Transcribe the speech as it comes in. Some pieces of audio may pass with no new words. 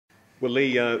Well,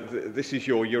 Lee, this is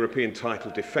your European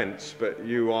title defence, but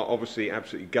you are obviously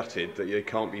absolutely gutted that you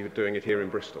can't be doing it here in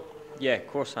Bristol. Yeah, of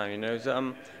course I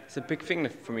am. It's a big thing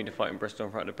for me to fight in Bristol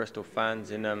in front of the Bristol fans,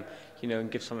 and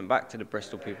and give something back to the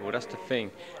Bristol people. That's the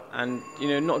thing. And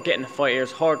not getting a fight here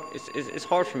is hard. It's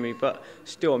hard for me, but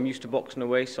still, I'm used to boxing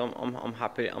away, so I'm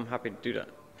happy. I'm happy to do that.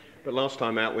 But last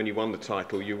time out, when you won the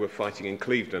title, you were fighting in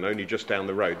Clevedon, only just down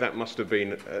the road. That must have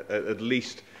been at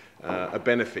least a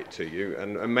benefit to you,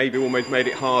 and maybe almost made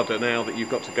it harder now that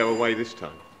you've got to go away this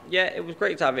time. Yeah, it was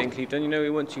great to have it in Clevedon. We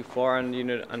went too far, and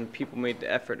and people made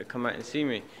the effort to come out and see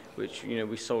me, which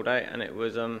we sold out, and it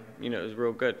was it was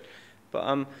real good.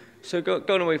 But so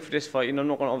going away for this fight, I'm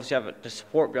not going to obviously have the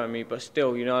support behind me, but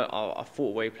still, I fought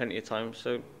away plenty of times,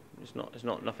 so it's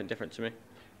not nothing different to me.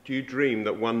 Do you dream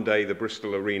that one day the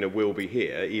Bristol Arena will be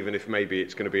here, even if maybe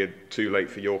it's going to be too late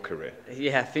for your career?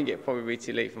 Yeah, I think it'll probably be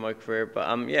too late for my career, but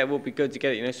yeah, it will be good to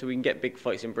get it, so we can get big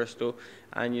fights in Bristol,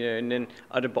 and and then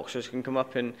other boxers can come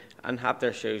up and have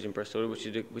their shows in Bristol, which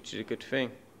is a good thing.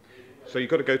 So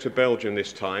you've got to go to Belgium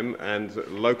this time, and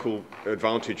local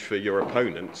advantage for your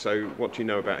opponent. So what do you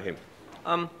know about him?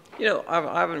 I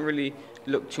haven't really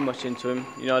looked too much into him.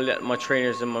 I let my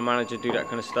trainers and my manager do that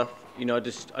kind of stuff. I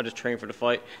just train for the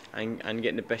fight and get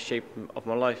in the best shape of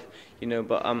my life.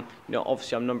 But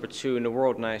obviously I'm number 2 in the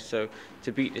world now, so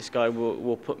to beat this guy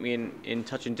will put me in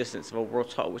touching distance of a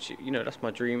world title, which that's my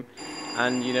dream.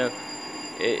 And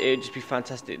it'd just be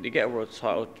fantastic to get a world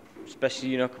title,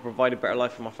 especially I could provide a better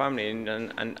life for my family,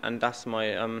 and that's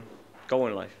my goal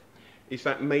in life. Is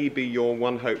that maybe your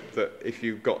one hope, that if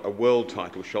you've got a world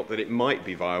title shot, that it might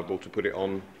be viable to put it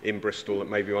on in Bristol at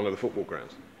maybe one of the football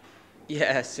grounds?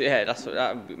 Yes, yeah, that's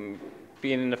what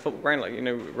being in the football ground, like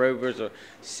Rovers or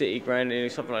City ground,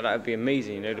 something like that would be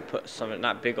amazing. To put something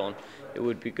that big on, it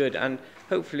would be good. And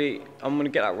hopefully, I'm going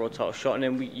to get that world title shot, and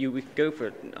then we can go for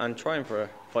it and try for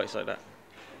fights like that.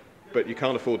 But you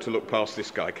can't afford to look past this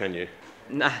guy, can you?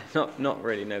 Nah, not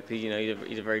really, no. Because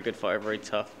he's a very good fighter, very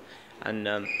tough, and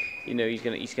he's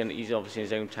obviously in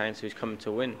his own town, so he's coming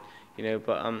to win.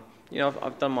 But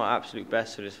I've done my absolute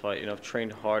best for this fight. I've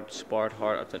trained hard, sparred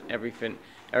hard. I've done everything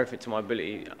to my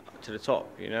ability to the top.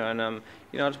 And I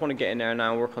just want to get in there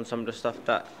now and work on some of the stuff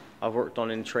that I've worked on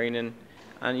in training,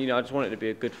 and I just want it to be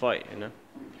a good fight.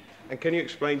 And can you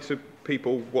explain to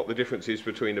people what the difference is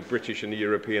between the British and the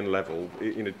European level?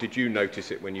 Did you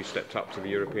notice it when you stepped up to the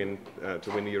European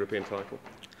to win the European title?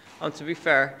 To be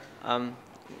fair,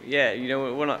 yeah,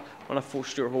 when I fought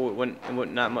Stuart Hall, it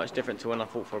wasn't that much different to when I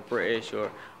fought for British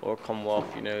or Commonwealth.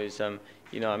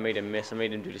 I made him miss. I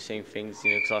made him do the same things.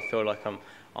 Because I feel like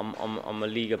I'm a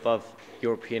league above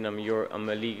European. I'm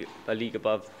a league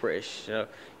above British.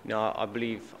 I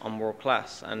believe I'm world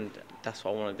class, and that's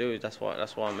what I want to do. That's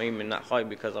why I'm aiming that high,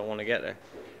 because I want to get there.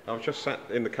 I was just sat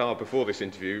in the car before this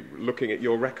interview looking at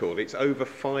your record. It's over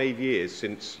 5 years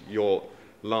since your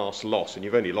last loss, and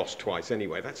you've only lost twice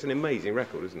anyway. That's an amazing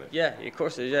record, isn't it? Yeah, of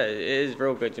course it is. Yeah, it is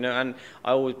real good. And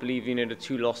I always believe the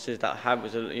 2 losses that I had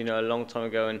was a long time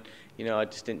ago, and I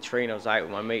just didn't train. I was out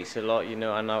with my mates a lot,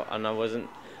 and I wasn't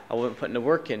putting the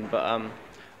work in. But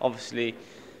obviously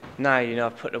now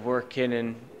I've put the work in,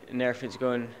 and everything's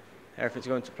going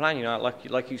to plan.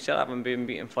 Like you said, I haven't been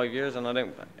beaten 5 years, and I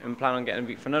don't plan on getting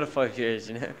beat for another 5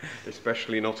 years.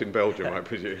 Especially not in Belgium, I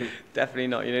presume. Definitely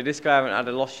not. This guy hasn't had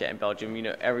a loss yet in Belgium.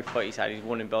 Every fight he's had, he's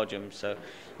won in Belgium. So,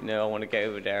 I want to get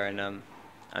over there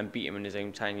and beat him in his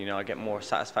own town. I get more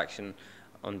satisfaction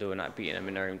on doing that, beating him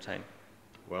in their own town.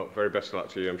 Well, very best of luck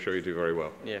to you. I'm sure you do very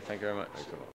well. Yeah, thank you very much.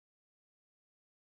 Thanks a lot.